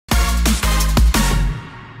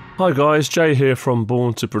Hi guys, Jay here from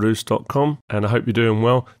borntoproduce.com, and I hope you're doing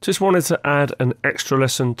well. Just wanted to add an extra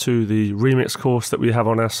lesson to the remix course that we have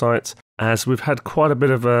on our site, as we've had quite a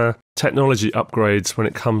bit of technology upgrades when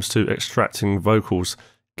it comes to extracting vocals,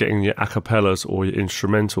 getting your acapellas or your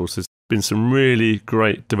instrumentals. There's been some really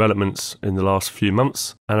great developments in the last few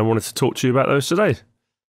months, and I wanted to talk to you about those today.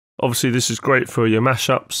 Obviously this is great for your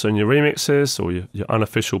mashups and your remixes or your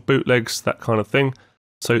unofficial bootlegs, that kind of thing.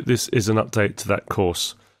 So this is an update to that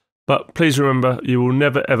course. But please remember, you will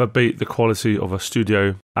never ever beat the quality of a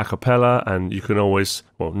studio a cappella, and you can always,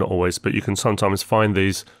 well not always, but you can sometimes find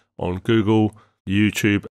these on Google,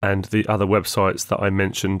 YouTube and the other websites that I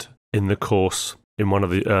mentioned in the course in one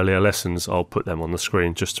of the earlier lessons. I'll put them on the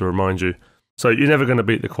screen just to remind you. So you're never going to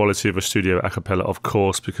beat the quality of a studio a cappella, of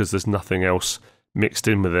course, because there's nothing else mixed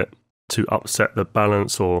in with it to upset the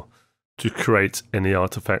balance or to create any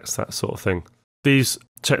artifacts, that sort of thing. These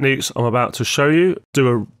techniques I'm about to show you do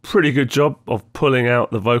a pretty good job of pulling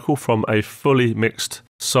out the vocal from a fully mixed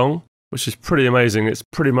song, which is pretty amazing. It's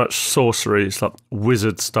pretty much sorcery. It's like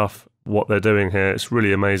wizard stuff, what they're doing here. It's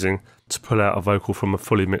really amazing to pull out a vocal from a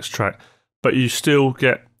fully mixed track, but you still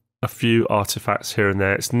get a few artifacts here and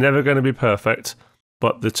there. It's never going to be perfect,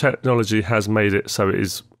 but the technology has made it so it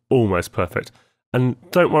is almost perfect. And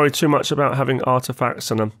don't worry too much about having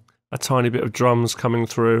artifacts and a tiny bit of drums coming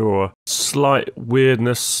through or a slight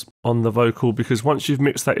weirdness on the vocal, because once you've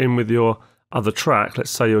mixed that in with your other track,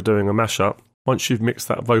 let's say you're doing a mashup, once you've mixed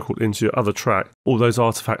that vocal into your other track, all those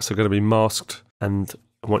artifacts are going to be masked, and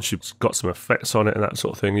once you've got some effects on it and that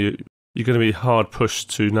sort of thing, you're going to be hard pushed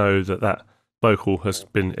to know that that vocal has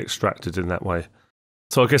been extracted in that way.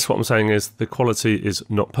 So I guess what I'm saying is the quality is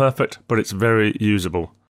not perfect, but it's very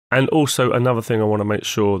usable. And also another thing I want to make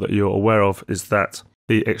sure that you're aware of is that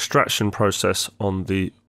the extraction process on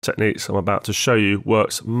the techniques I'm about to show you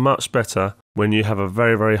works much better when you have a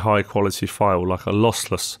very, very high quality file, like a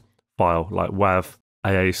lossless file, like WAV,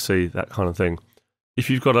 AAC, that kind of thing. If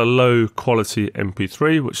you've got a low quality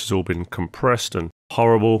MP3, which has all been compressed and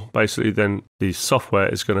horrible, basically, then the software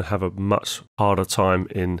is going to have a much harder time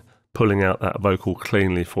in pulling out that vocal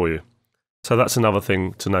cleanly for you. So that's another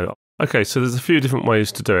thing to know. Okay, so there's a few different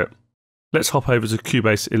ways to do it. Let's hop over to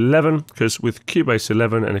Cubase 11, because with Cubase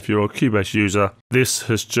 11, and if you're a Cubase user, this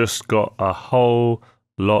has just got a whole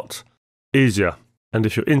lot easier. And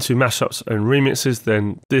if you're into mashups and remixes,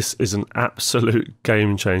 then this is an absolute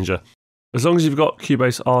game changer. As long as you've got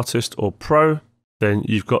Cubase Artist or Pro, then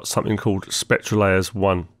you've got something called Spectralayers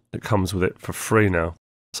 1. It comes with it for free now.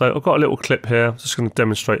 So I've got a little clip here. I'm just going to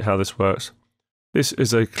demonstrate how this works. This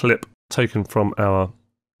is a clip taken from our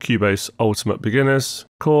Cubase Ultimate Beginners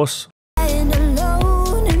course.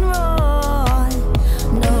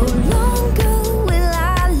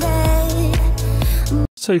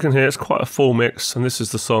 So you can hear it's quite a full mix, and this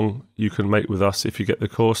is the song you can make with us if you get the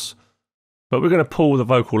course. But we're going to pull the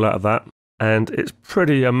vocal out of that, and it's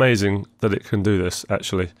pretty amazing that it can do this,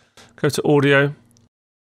 actually. Go to Audio,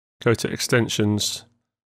 go to Extensions,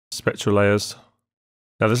 Spectralayers.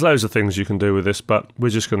 Now there's loads of things you can do with this, but we're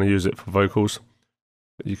just going to use it for vocals.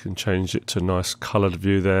 You can change it to a nice coloured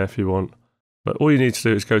view there if you want. But all you need to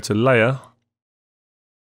do is go to Layer,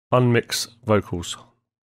 Unmix Vocals.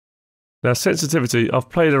 Now sensitivity,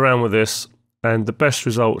 I've played around with this, and the best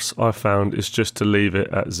results I've found is just to leave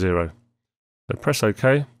it at 0. So press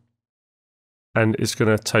OK, and it's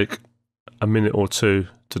going to take a minute or two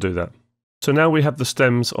to do that. So now we have the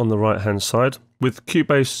stems on the right hand side. With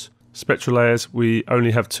Cubase Spectralayers we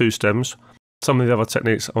only have 2 stems. Some of the other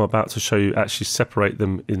techniques I'm about to show you actually separate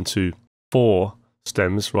them into 4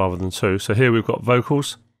 stems rather than 2. So here we've got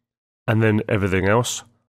vocals and then everything else.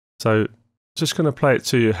 So just going to play it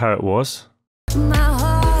to you how it was. My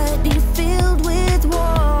heart be filled with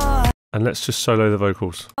war. And let's just solo the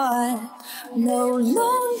vocals. No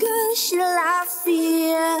longer shall I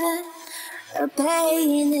fear a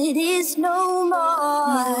pain that is no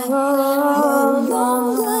more. No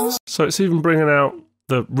longer. So it's even bringing out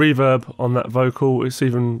the reverb on that vocal. It's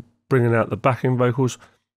even bringing out the backing vocals.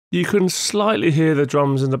 You can slightly hear the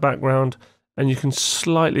drums in the background, and you can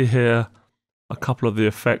slightly hear a couple of the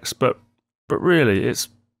effects, but really it's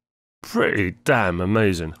pretty damn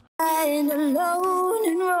amazing. Alone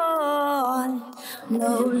and wrong,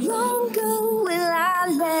 no longer will I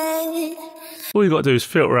let. All you got to do is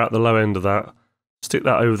filter out the low end of that, stick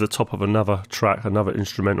that over the top of another track, another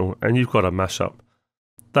instrumental, and you've got a mashup.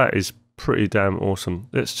 That is pretty damn awesome.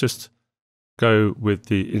 Let's just go with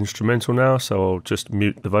the instrumental now, so I'll just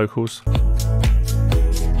mute the vocals.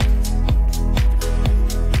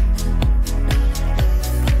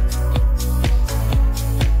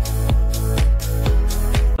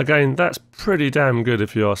 again, that's pretty damn good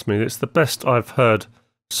if you ask me. It's the best I've heard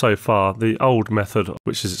so far. The old method,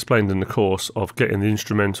 which is explained in the course, of getting the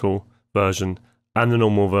instrumental version and the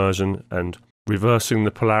normal version and reversing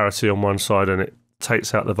the polarity on one side and it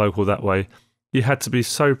takes out the vocal that way. You had to be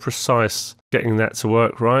so precise getting that to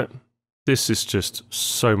work right. This is just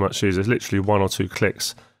so much easier. It's literally 1 or 2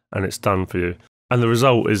 clicks and it's done for you. And the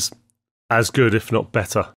result is as good, if not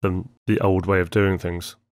better, than the old way of doing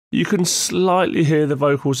things. You can slightly hear the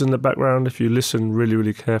vocals in the background if you listen really,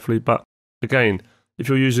 really carefully. But again, if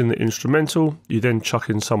you're using the instrumental, you then chuck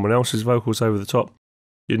in someone else's vocals over the top,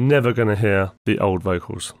 you're never going to hear the old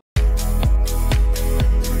vocals.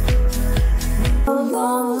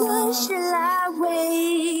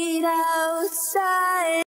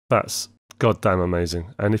 That's goddamn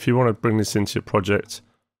amazing. And if you want to bring this into your project,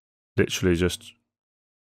 literally just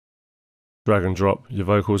drag and drop your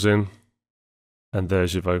vocals in, and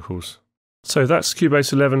there's your vocals. So that's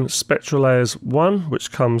Cubase 11 Spectralayers 1,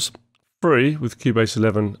 which comes free with Cubase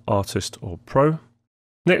 11 Artist or Pro.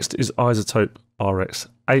 Next is Izotope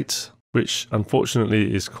RX8, which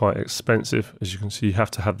unfortunately is quite expensive. As you can see, you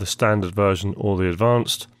have to have the standard version or the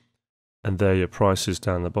advanced, and there your prices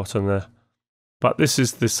down the bottom there. But this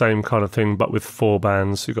is the same kind of thing, but with 4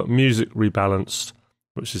 bands. You've got music rebalanced,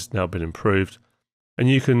 which has now been improved. And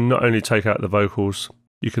you can not only take out the vocals,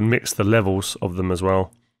 you can mix the levels of them as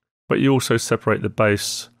well, but you also separate the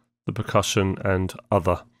bass, the percussion, and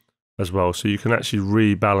other as well. So you can actually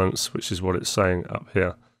rebalance, which is what it's saying up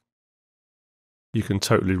here. You can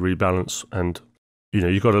totally rebalance, and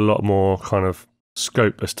you've got a lot more kind of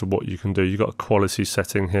scope as to what you can do. You've got a quality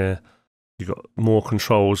setting here. You've got more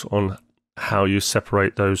controls on how you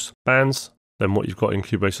separate those bands than what you've got in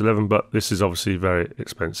Cubase 11, but this is obviously very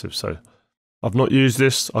expensive. So I've not used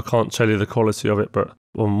this. I can't tell you the quality of it, but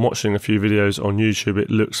I'm watching a few videos on YouTube. It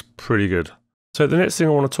looks pretty good. So the next thing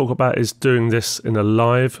I want to talk about is doing this in a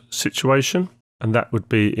live situation, and that would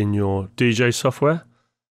be in your DJ software.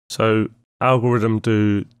 So Algorithm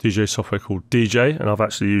do DJ software called Djay, and I've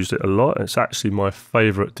actually used it a lot. It's actually my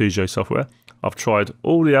favorite DJ software. I've tried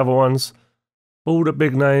all the other ones, all the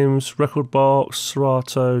big names, Rekordbox,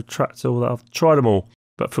 Serato, Traktor, all that. I've tried them all.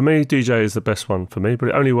 But for me, Djay is the best one for me, but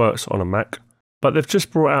it only works on a Mac. But they've just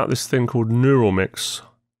brought out this thing called Neural Mix,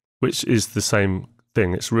 which is the same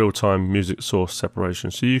thing. It's real-time music source separation.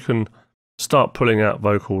 So you can start pulling out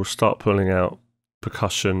vocals, start pulling out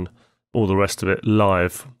percussion, all the rest of it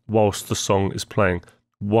live whilst the song is playing,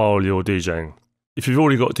 while you're DJing. If you've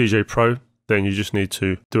already got Djay Pro, then you just need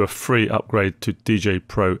to do a free upgrade to Djay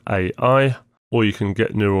Pro AI, or you can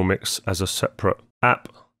get Neural Mix as a separate app.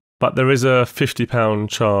 But there is a £50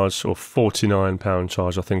 charge, or £49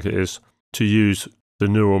 charge, I think it is, to use the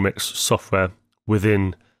Neural Mix software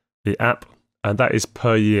within the app, and that is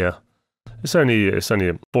per year. It's only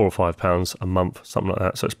 £4 or £5 a month, something like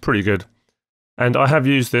that, so it's pretty good. And I have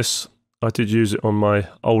used this. I did use it on my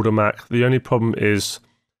older Mac. The only problem is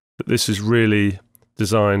that this is really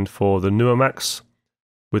designed for the newer Macs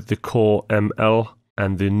with the Core ML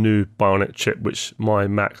and the new Bionic chip, which my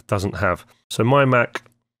Mac doesn't have. So my Mac,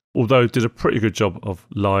 although did a pretty good job of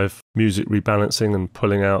live music rebalancing and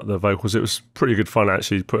pulling out the vocals, it was pretty good fun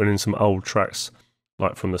actually putting in some old tracks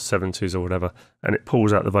like from the 70s or whatever, and it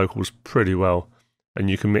pulls out the vocals pretty well, and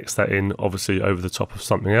you can mix that in obviously over the top of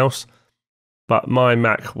something else. But my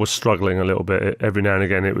Mac was struggling a little bit. Every now and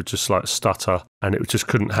again it would just like stutter, and it just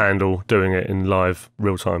couldn't handle doing it in live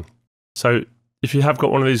real time. So if you have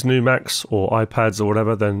got one of these new Macs or iPads or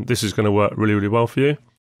whatever, then this is going to work really, really well for you.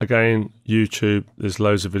 Again, YouTube, there's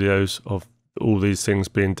loads of videos of all these things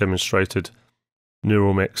being demonstrated.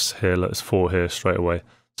 Neural Mix here, there's 4 here straight away.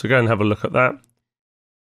 So go and have a look at that.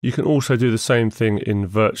 You can also do the same thing in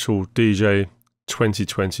Virtual DJ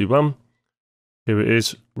 2021. Here it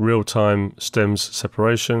is, real-time stems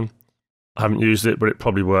separation. I haven't used it, but it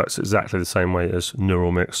probably works exactly the same way as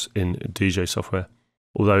Neural Mix in Djay software.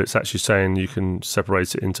 Although it's actually saying you can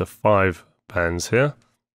separate it into 5 bands here.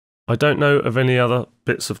 I don't know of any other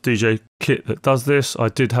bits of Djay kit that does this. I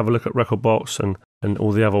did have a look at Rekordbox and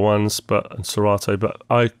all the other ones, and Serato, but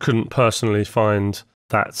I couldn't personally find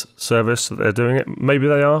that service that they're doing it. Maybe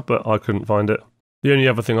they are, but I couldn't find it. The only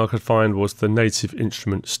other thing I could find was the native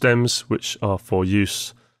instrument stems, which are for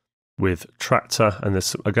use with Traktor, and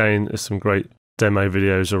there's some great demo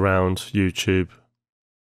videos around YouTube.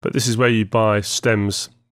 But this is where you buy stems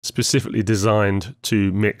specifically designed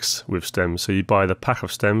to mix with stems. So you buy the pack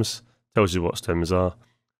of stems, tells you what stems are.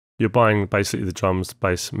 You're buying basically the drums, the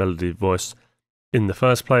bass, melody, voice in the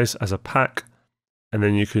first place as a pack, and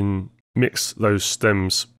then you can mix those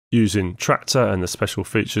stems using Traktor and the special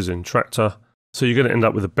features in Traktor, So you're going to end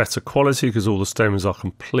up with a better quality because all the stems are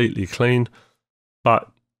completely clean, but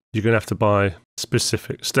you're going to have to buy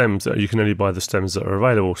specific stems. You can only buy the stems that are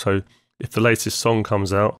available. So if the latest song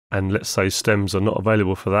comes out and let's say stems are not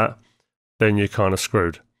available for that, then you're kind of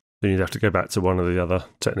screwed. Then you'd have to go back to one of the other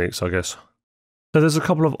techniques, I guess. So there's a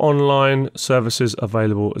couple of online services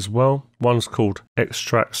available as well. One's called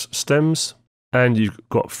Xtrax Stems, and you've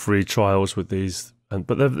got free trials with these,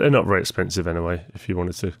 but they're not very expensive anyway if you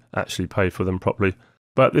wanted to actually pay for them properly.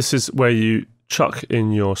 But this is where you chuck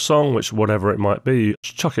in your song, which whatever it might be, you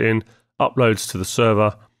chuck it in, uploads to the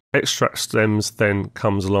server. Xtrax Stems then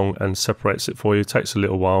comes along and separates it for you. It takes a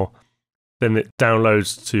little while. Then it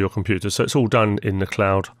downloads to your computer. So it's all done in the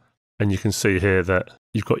cloud. And you can see here that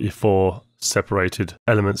you've got your 4 separated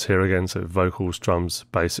elements here again. So vocals, drums,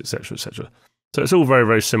 bass, etc., etc. So it's all very,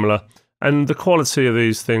 very similar. And the quality of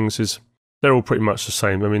these things they're all pretty much the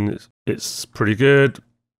same. I mean, it's pretty good,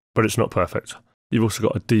 but it's not perfect. You've also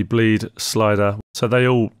got a debleed slider. So they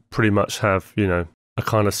all pretty much have, you know, a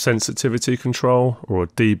kind of sensitivity control or a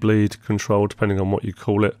debleed control, depending on what you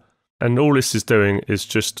call it. And all this is doing is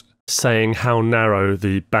just saying how narrow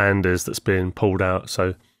the band is that's being pulled out.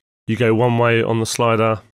 So you go one way on the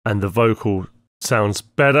slider and the vocal sounds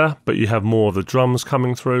better, but you have more of the drums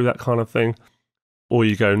coming through, that kind of thing. Or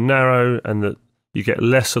you go narrow and you get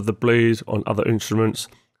less of the bleed on other instruments,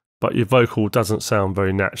 but your vocal doesn't sound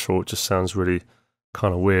very natural. It just sounds really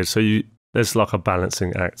kind of weird. So there's like a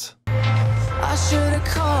balancing act. I should have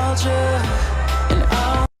called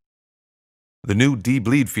you. The new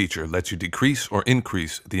debleed feature lets you decrease or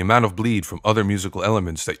increase the amount of bleed from other musical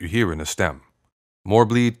elements that you hear in a stem. More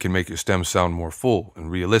bleed can make your stem sound more full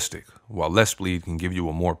and realistic, while less bleed can give you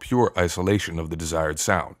a more pure isolation of the desired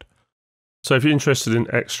sound. So if you're interested in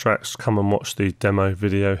Xtrax, come and watch the demo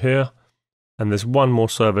video here. And there's one more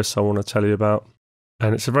service I want to tell you about.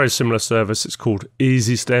 And it's a very similar service. It's called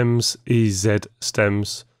Easy Stems, EZ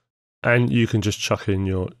Stems. And you can just chuck in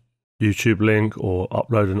your YouTube link or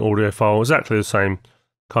upload an audio file, exactly the same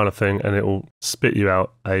kind of thing, and it will spit you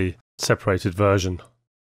out a separated version.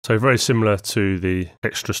 So very similar to the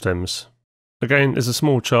extra stems. Again, there's a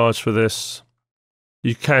small charge for this.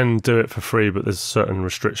 You can do it for free, but there's certain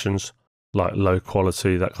restrictions, like low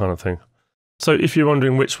quality, that kind of thing. So if you're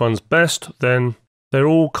wondering which one's best, then they're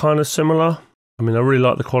all kind of similar. I mean, I really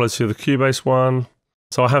like the quality of the Cubase one.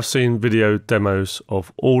 So I have seen video demos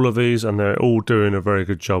of all of these, and they're all doing a very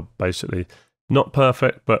good job, basically. Not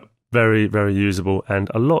perfect, but very, very usable and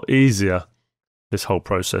a lot easier, this whole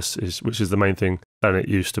process, which is the main thing, than it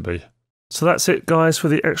used to be. So that's it, guys, for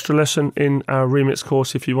the extra lesson in our remix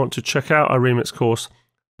course. If you want to check out our remix course,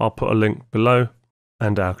 I'll put a link below,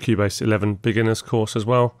 and our Cubase 11 beginners course as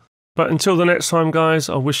well. But until the next time, guys,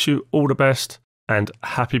 I wish you all the best and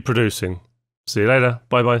happy producing. See you later.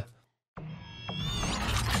 Bye-bye.